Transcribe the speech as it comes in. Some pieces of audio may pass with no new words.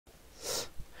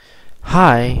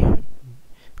Hi,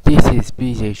 this is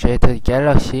BJ Shattered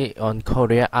Galaxy on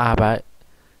Korea A.V.A.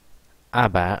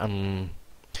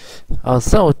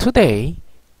 So today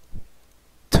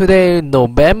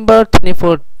November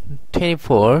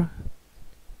 24,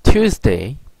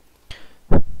 Tuesday,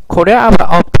 Korea A.V.A.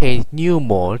 update new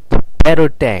mode Battle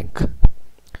Tank.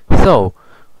 So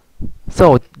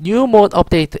new mode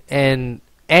update and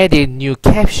added new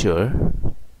capsule.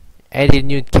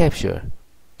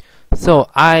 So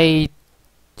I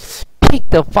pick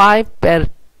the 5 battle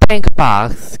tank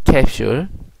box capsule.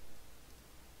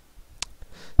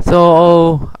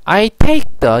 So I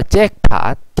take the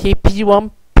jackpot TPG1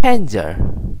 Panzer.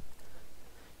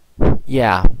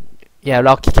 Yeah,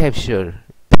 lucky capsule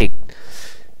pick.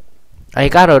 I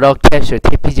got a lucky capsule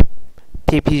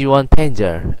TPG1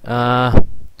 Panzer.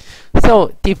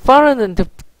 So different.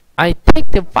 I take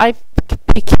the 5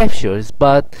 pick capsules,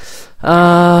 but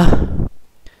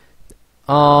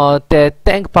the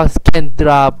tank box can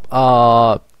drop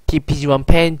TPG1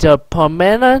 Panzer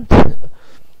permanent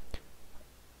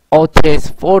OTS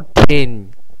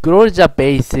 14 Groza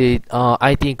based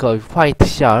I think White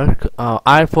Shark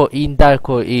Alpha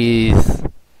Indalco is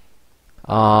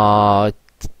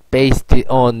based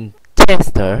on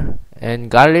Chester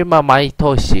and Galima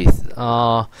mitosis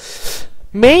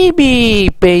maybe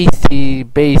based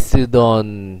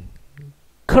on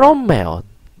Chromeon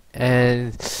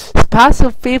and Sparse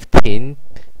 15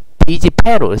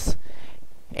 Digiperus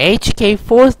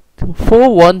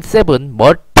HK417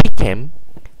 Multicam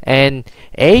and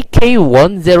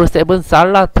AK107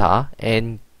 Salata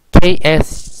and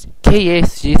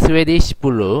KSG Swedish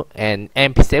Blue and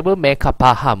MP7 Mecha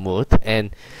Bahamut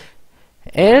and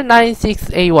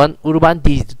L96A1 Urban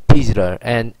Digital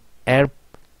and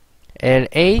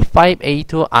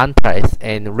LA5A2 Antares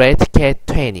and Red Cat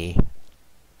 20.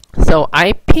 So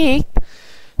I picked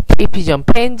TPG1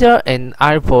 Panzer and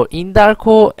R4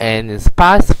 Indalco and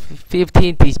Sparse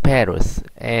 15 Disperus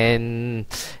and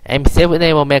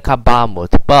M7A1 Mecha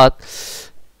Bahamut. But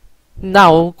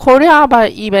now Korea A.V.A.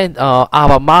 event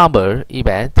A.V.A. Marble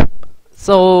event.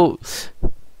 So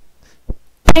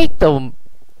take the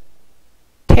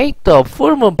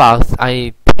full moon box.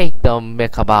 I take the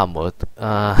Mecha Bahamut.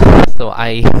 So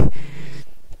I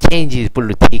change his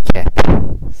blue ticket.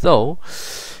 So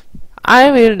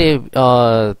I will leave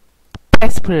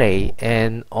test play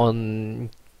and on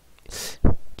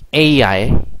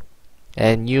AI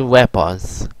and new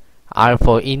weapons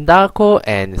R4 Indalco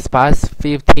and Sparse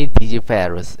 15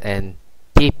 Digiferus and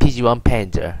TPG1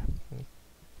 Panzer.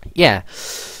 Yeah,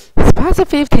 Sparse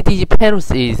 50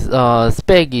 Digiferus is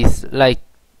spec is like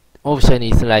option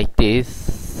is like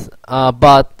this,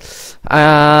 but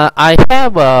I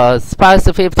have a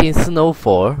Sparse 15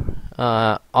 Snowfall,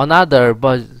 another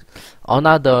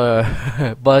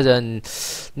version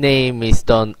name is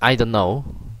done, I don't know.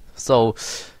 So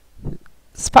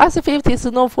Sparse 50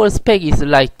 Snowfall spec is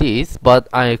like this, but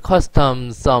I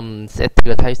custom some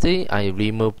setting types. I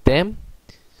remove them.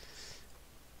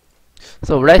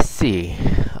 So let's see.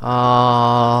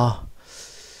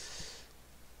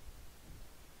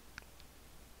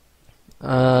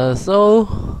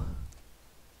 So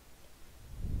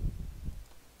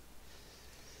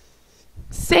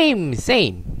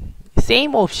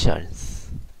same options.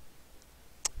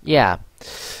 Yeah,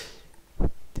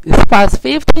 Sparse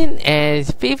 15 and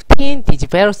 15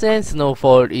 Digipercent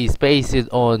Snowfall is based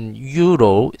on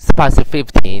Euro Sparse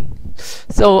 15.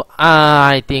 So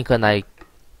I think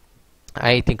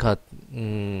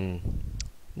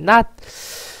not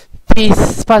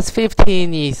this Sparse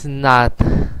 15 is not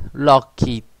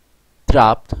lucky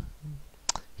dropped.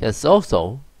 Yes,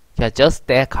 also just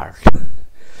that card.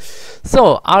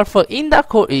 So Alpha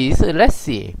Indalco is, let's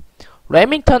see,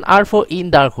 Remington Alpha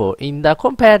Indalco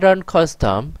pattern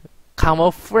custom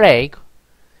camouflage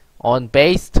on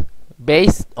based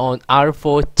on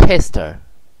R4 Chester.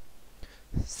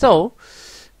 So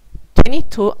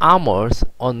 22 armors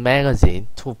on magazine,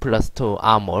 2+2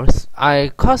 armors. I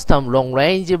custom long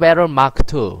range barrel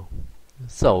Mark II.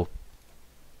 So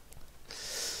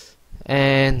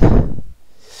and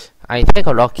I take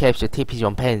a lock capture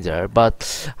TPG1 Panzer,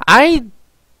 but I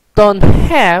don't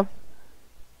have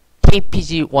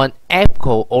TPG1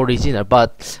 Echo original,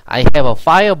 but I have a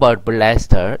Firebird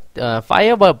Blaster.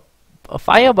 Firebird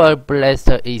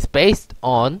Blaster is based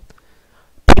on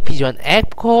TPG1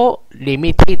 Echo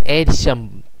limited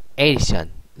edition.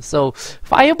 So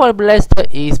Firebird Blaster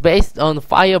is based on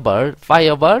Firebird,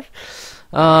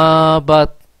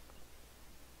 but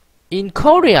in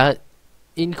Korea,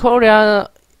 in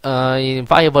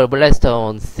Firebird Blaster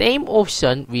on same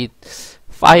option with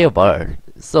Firebird.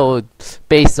 So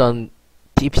based on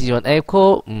TPG1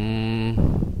 echo.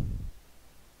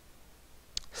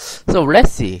 So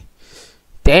let's see.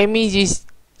 Damage is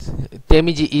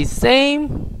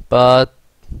same, but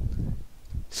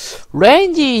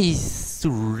range is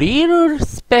little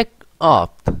spec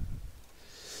up.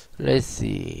 Let's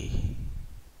see.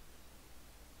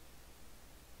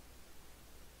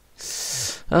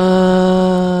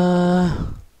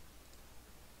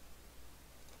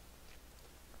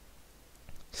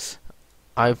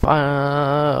 I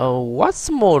find what's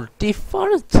more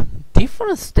different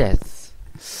stats.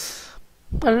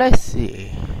 Let's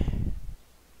see.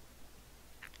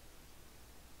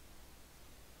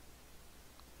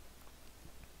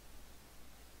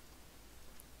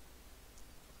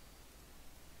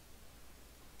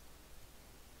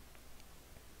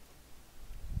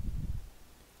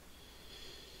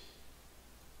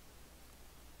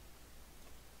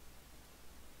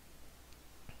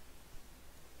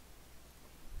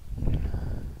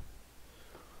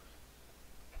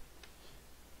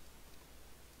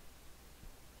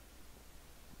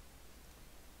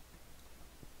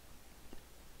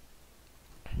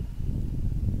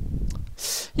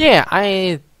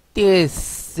 Yeah,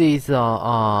 this is so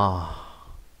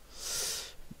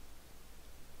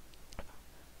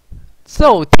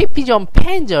TP Jump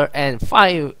Panzer and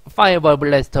Fireball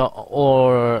Blaster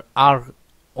or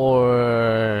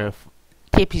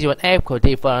TP Jump Echo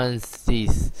difference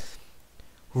is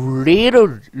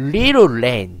little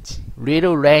range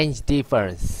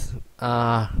difference.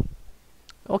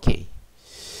 Okay.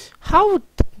 How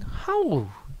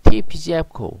TPG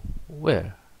Echo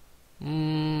where?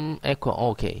 Echo,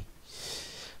 okay.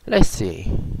 Let's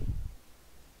see.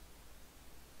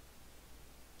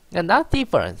 And that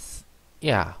difference,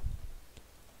 yeah.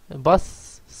 But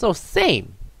so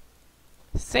same.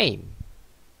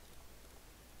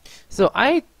 So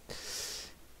I'll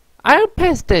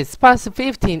pass the Sparse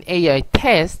 15 AI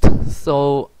test.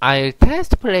 So I'll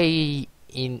test play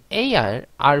in AI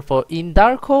are for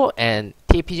Indarko and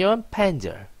TP1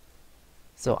 Panzer.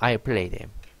 So I play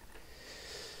them.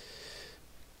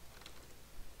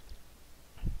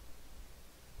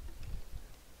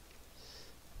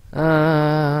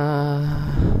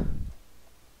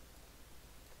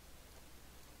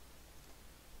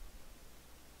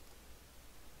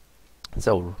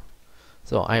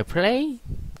 So I play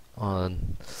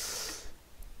on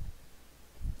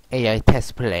AI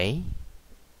test play.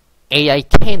 AI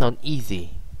Canon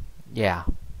easy. Yeah.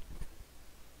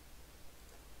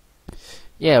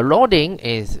 Yeah, loading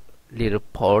is little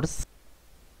pause.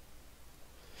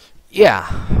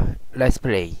 Yeah, let's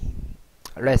play.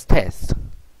 Let's test.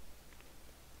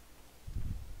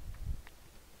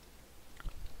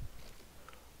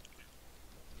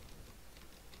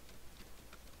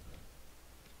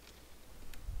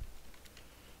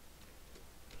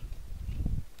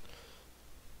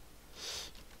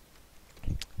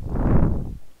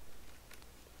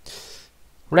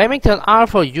 Remington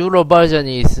Alpha Euro version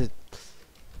is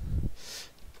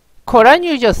Korean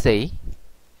users say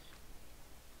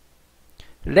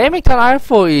Remington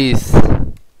Alpha is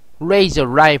laser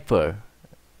rifle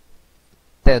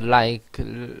that like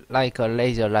a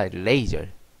laser.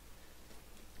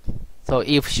 So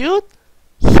if shoot,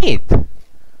 hit.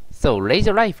 So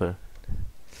laser rifle.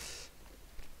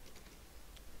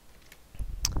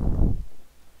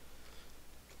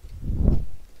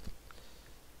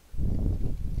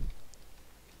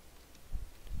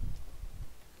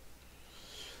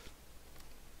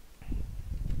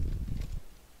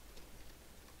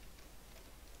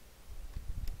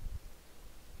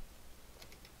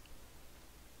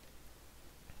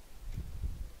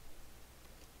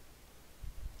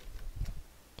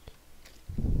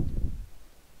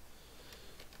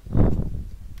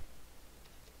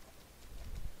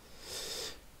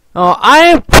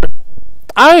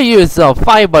 I use a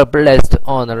fiber blast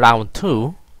on round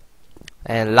 2,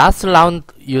 and last round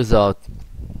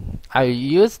I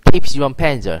use TP1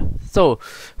 Panzer. So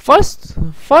first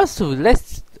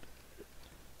let's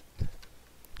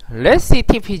see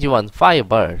TP1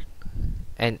 Firebird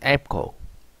and Echo.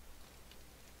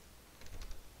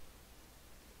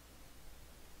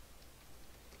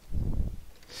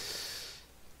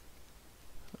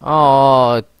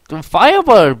 The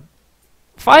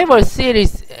Firebird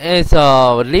series is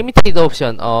a limited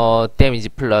option or damage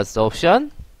plus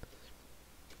option.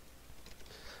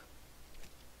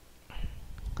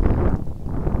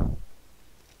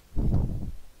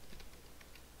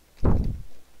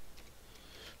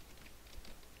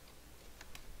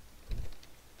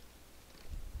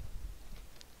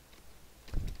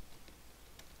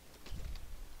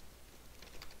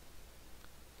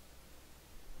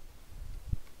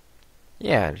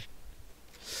 Yeah.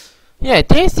 Yeah,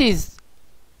 this is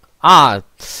ah.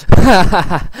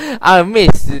 I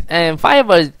missed and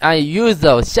fiber. I use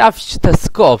the sharpshooter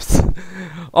scopes.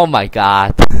 Oh my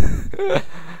god.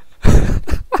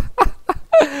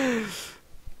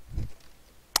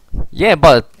 Yeah,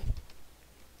 but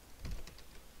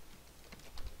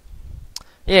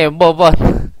but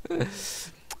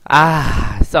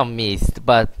some missed,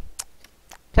 but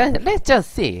let's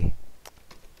just see.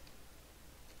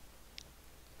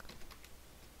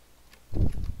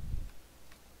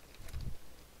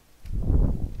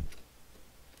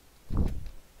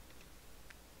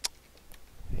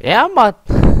 Yeah, but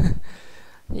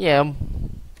yeah,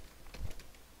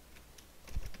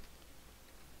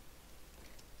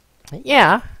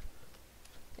 yeah.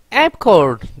 App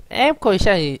core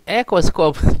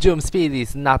scope zoom speed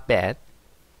is not bad.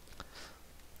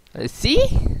 See,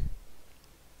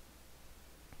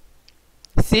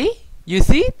 see, you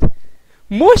see it?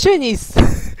 Motion is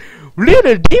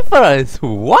little difference.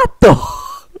 What the?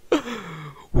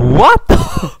 What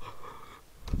the?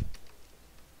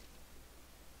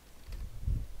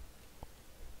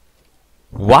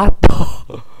 What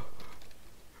the?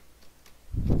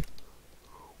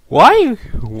 Why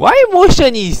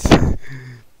motion is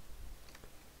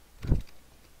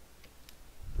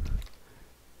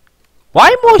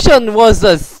why motion was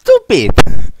stupid?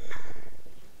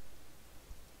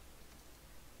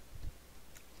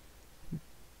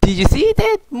 Did you see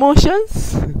that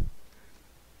motions?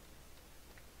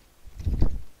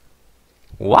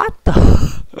 What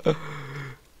the?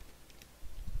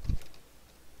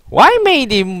 Why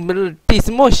made him these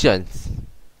motions?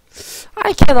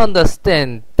 I can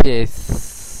understand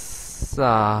this.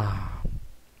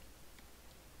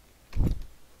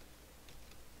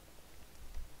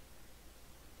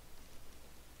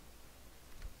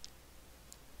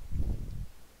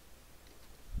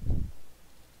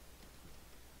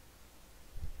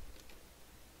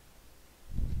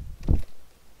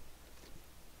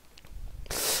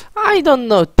 I don't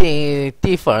know the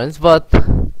difference, but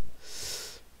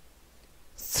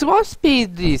swap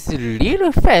speed is a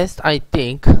little fast. I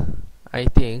think. I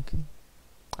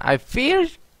feel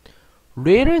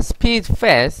little speed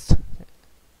fast.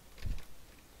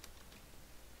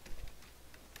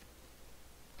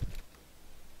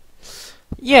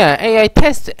 Yeah, AI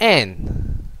test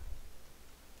N.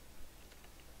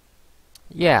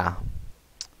 Yeah.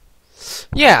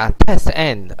 Yeah, test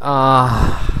N.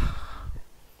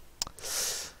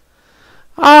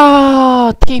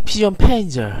 TP on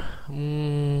Pager.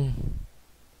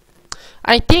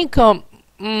 I think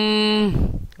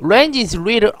range is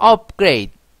little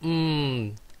upgrade.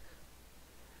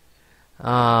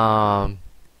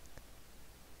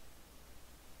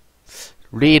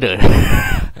 Little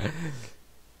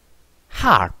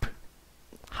harp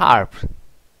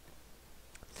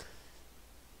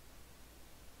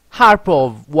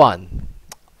of 1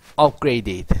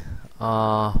 upgraded.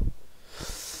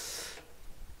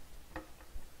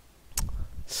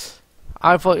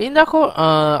 For intercore,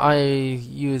 I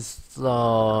use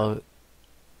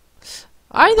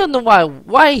I don't know why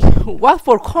what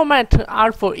for comment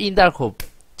R for intercore,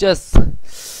 just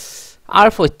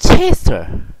R for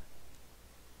chaser,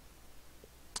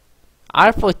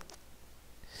 R for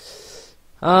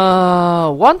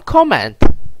one comment,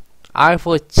 R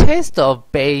for chester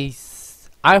base,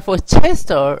 R for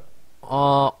chester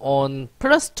on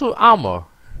 +2 armor.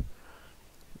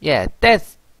 Yeah,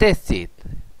 that's it.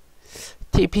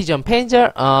 TP jump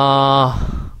pager.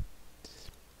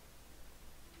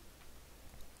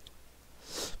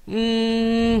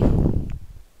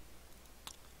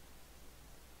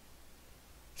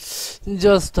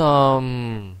 Just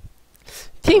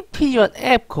TP on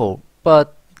Echo,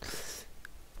 but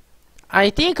I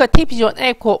think a TP on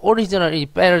Echo original is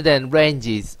better than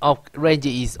ranges. Range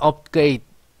is upgrade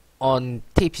on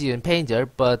TP on pager,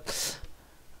 but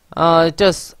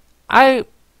just I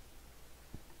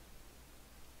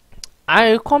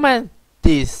recommend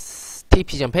this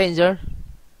TP on pager.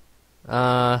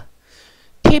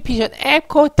 TP on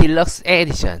Echo Deluxe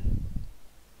Edition.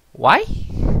 Why?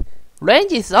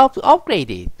 Range is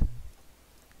upgraded.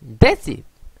 That's it.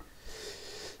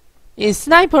 In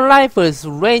sniper rifles,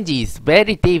 range is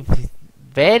very deep,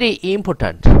 very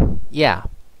important. Yeah.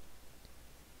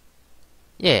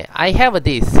 Yeah, I have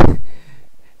this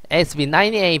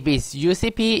SV98 with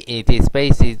UCP. It is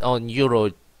based on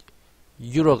Eurogun.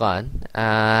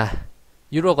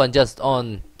 Eurogun just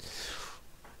on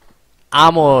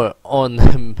armor on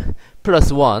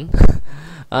 +1.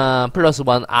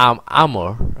 +1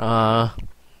 armor.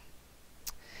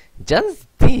 Just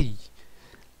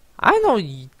I know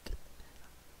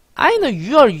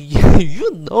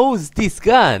you knows this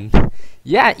gun.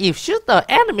 Yeah, if shoot the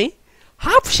enemy,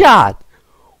 half shot.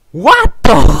 What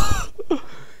the?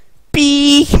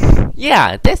 B.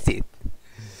 Yeah, that's it.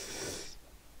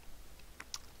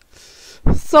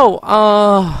 So,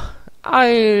 I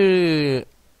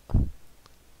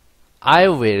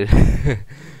will,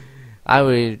 I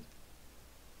will,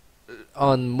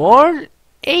 on more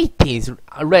 18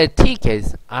 red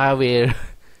tickets, I will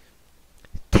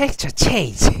texture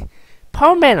change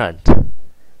permanent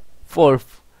for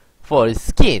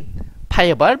skin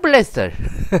fireball blaster.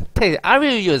 I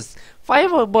will use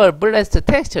fireball blaster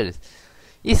textures.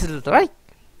 It's like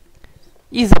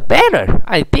is better.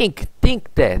 I think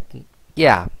that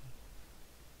yeah.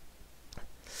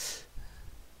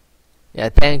 Yeah,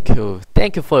 thank you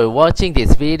for watching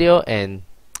this video, and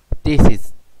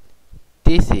this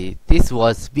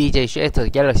was BJ Shatter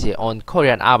Galaxy on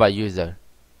Korean A.V.A user.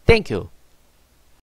 Thank you.